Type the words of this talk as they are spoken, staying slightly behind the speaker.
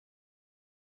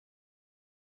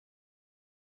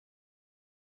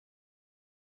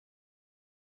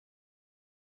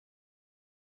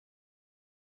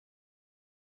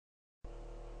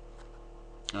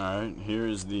Alright, here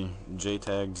is the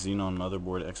JTAG Xenon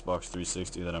motherboard Xbox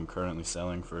 360 that I'm currently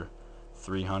selling for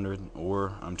 $300,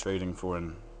 or I'm trading for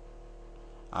an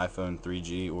iPhone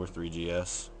 3G or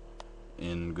 3GS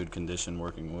in good condition,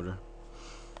 working order.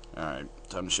 Alright,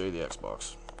 time to show you the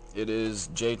Xbox. It is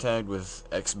JTAG'd with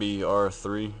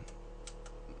Xbr3.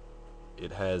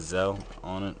 It has Zell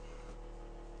on it.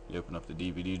 You open up the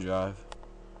DVD drive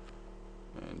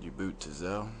and you boot to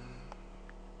Zell.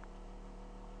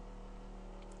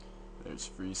 There's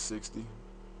 360.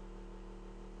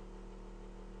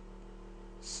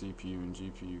 CPU and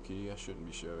GPU key. I shouldn't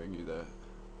be showing you that.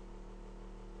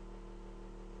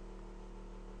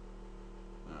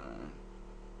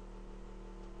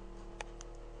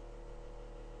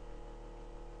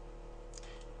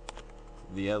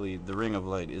 Alright. The ring of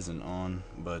light isn't on,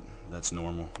 but that's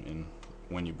normal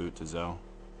when you boot to Zell,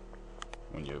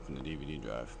 when you open the DVD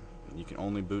drive. You can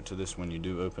only boot to this when you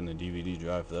do open the DVD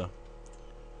drive though.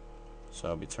 So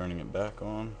I'll be turning it back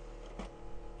on,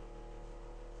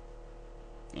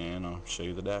 and I'll show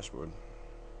you the dashboard.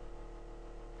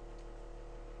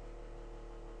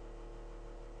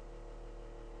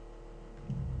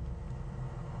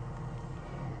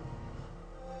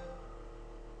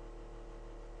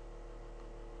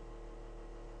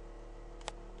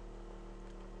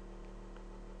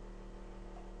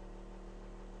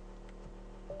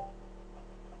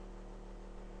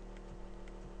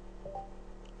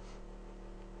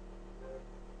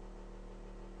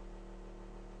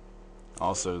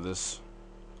 Also, this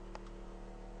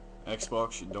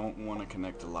Xbox you don't want to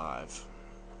connect to live,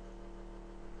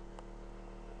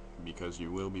 because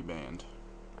you will be banned.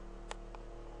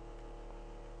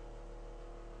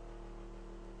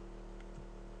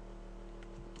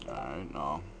 Alright,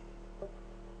 no.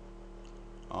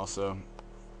 Also,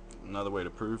 another way to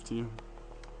prove to you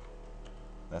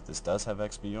that this does have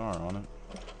XBR on it,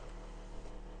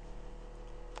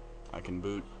 I can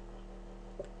boot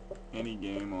any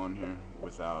game on here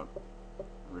without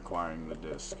requiring the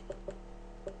disc.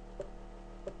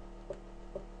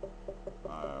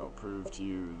 I'll prove to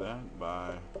you that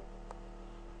by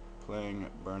playing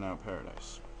Burnout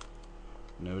Paradise.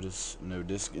 Notice no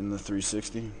disc in the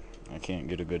 360. I can't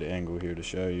get a good angle here to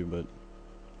show you, but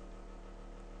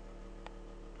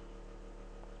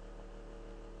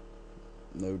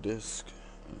no disc,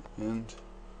 and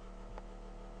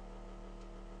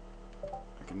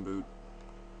I can boot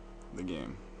the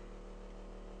game.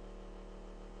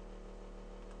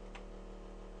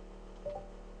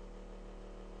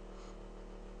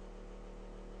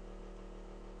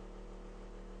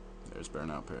 There's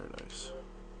Burnout Paradise.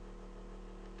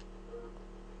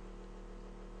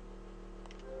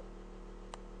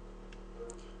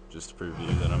 Just to prove to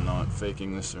you that I'm not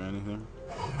faking this or anything,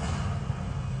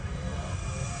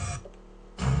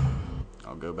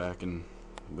 I'll go back and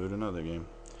boot another game.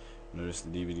 Notice the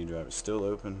DVD drive is still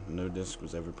open, no disc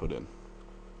was ever put in.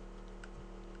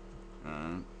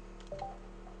 Alright.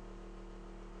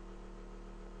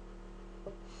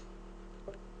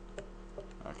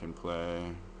 I can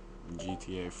play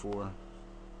GTA 4,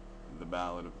 The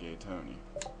Ballad of Gay Tony.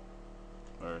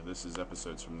 Or this is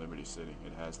episodes from Liberty City.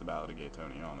 It has The Ballad of Gay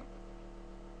Tony on it.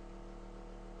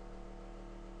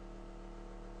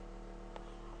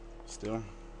 Still,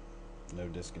 no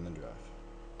disc in the drive.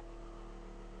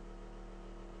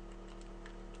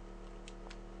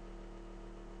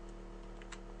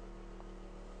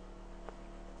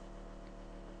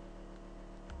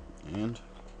 And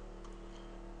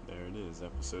there it is,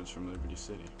 episodes from Liberty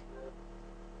City.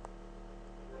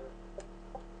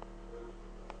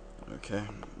 Okay,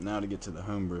 now to get to the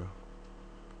homebrew.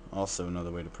 Also another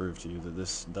way to prove to you that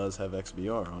this does have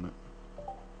XBR on it.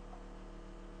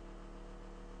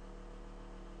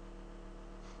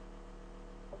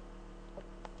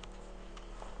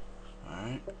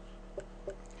 Alright,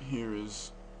 here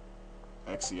is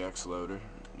XEX Loader.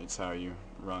 It's how you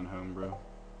run homebrew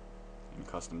in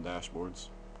custom dashboards.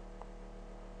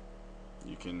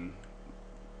 You can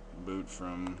boot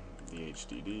from the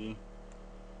HDD.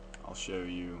 I'll show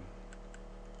you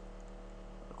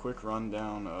a quick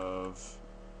rundown of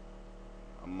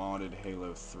a modded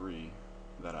Halo 3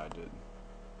 that I did.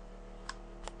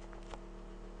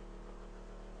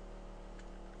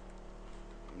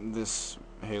 This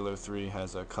Halo 3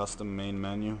 has a custom main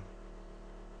menu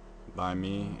by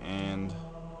me, and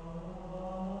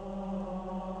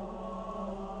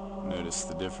notice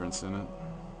the difference in it.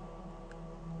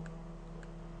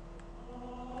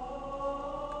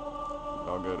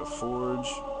 I'll go to Forge,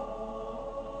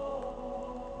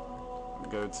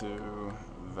 go to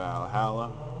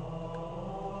Valhalla.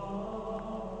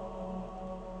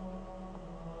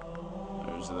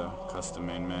 There's the custom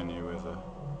main menu with a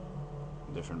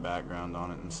different background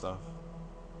on it and stuff.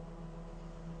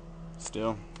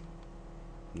 Still,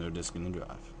 no disk in the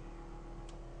drive.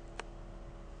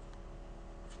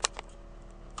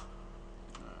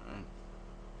 Alright.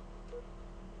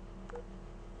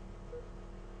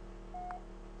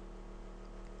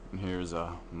 And here's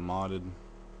a modded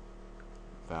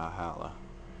Valhalla.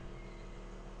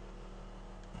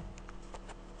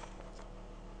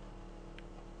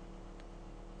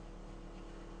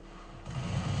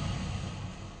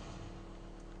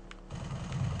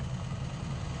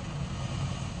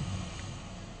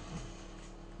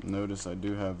 Notice I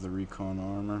do have the recon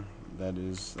armor. That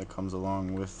comes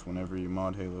along with whenever you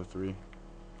mod Halo 3. You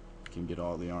can get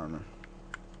all the armor.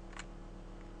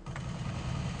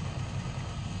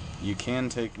 You can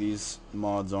take these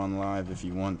mods on live if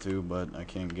you want to, but I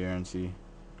can't guarantee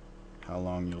how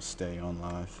long you'll stay on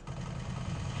live,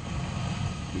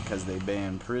 because they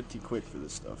ban pretty quick for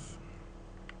this stuff.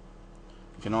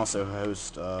 You can also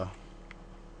host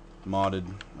modded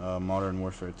Modern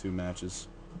Warfare 2 matches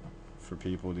for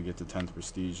people to get the 10th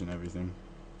prestige and everything.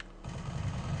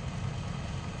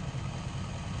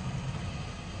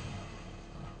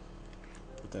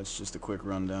 But that's just a quick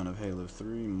rundown of Halo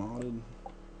 3 modded.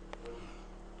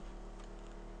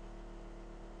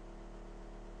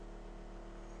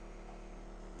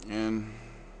 And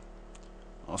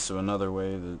also another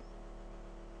way that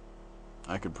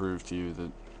I could prove to you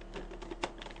that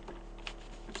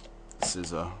this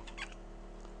is a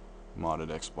modded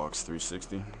Xbox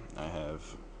 360. I have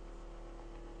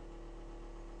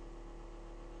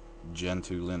Gen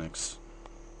 2 Linux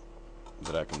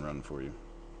that I can run for you.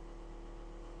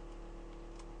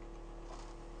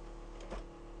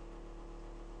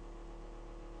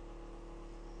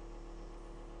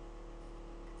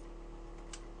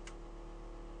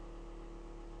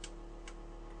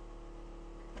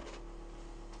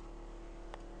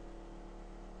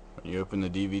 When you open the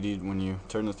DVD, when you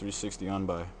turn the 360 on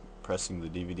by pressing the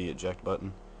DVD eject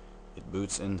button, it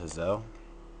boots into Xel,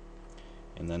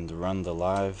 and then to run the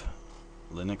live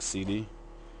Linux CD,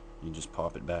 you just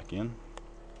pop it back in,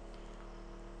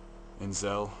 and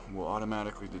Xel will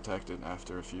automatically detect it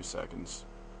after a few seconds.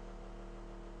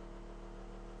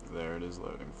 There it is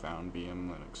loading, found BM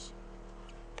Linux.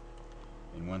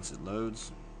 And once it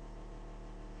loads,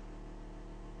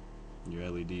 your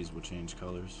LEDs will change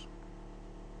colors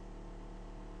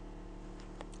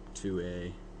to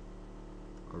a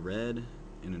red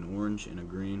and an orange and a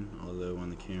green, although on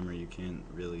the camera you can't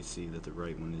really see that the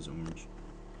right one is orange.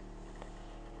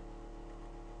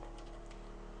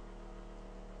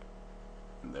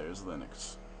 And there's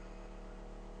Linux.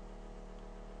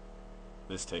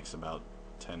 This takes about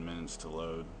 10 minutes to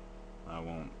load. I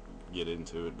won't get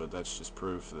into it, but that's just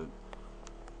proof that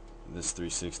this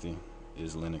 360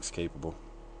 is Linux capable.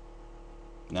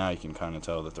 Now you can kind of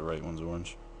tell that the right one's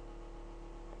orange.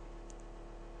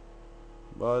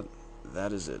 But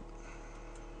that is it.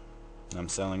 I'm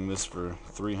selling this for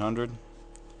 $300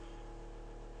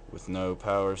 with no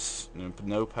power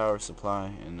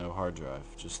supply and no hard drive,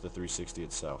 just the 360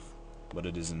 itself. But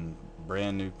it is in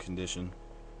brand new condition.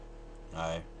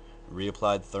 I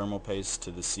reapplied thermal paste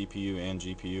to the CPU and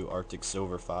GPU, Arctic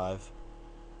Silver 5,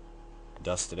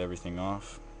 dusted everything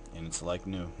off, and it's like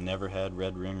new. Never had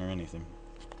red ring or anything.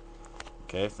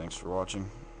 Okay, thanks for watching.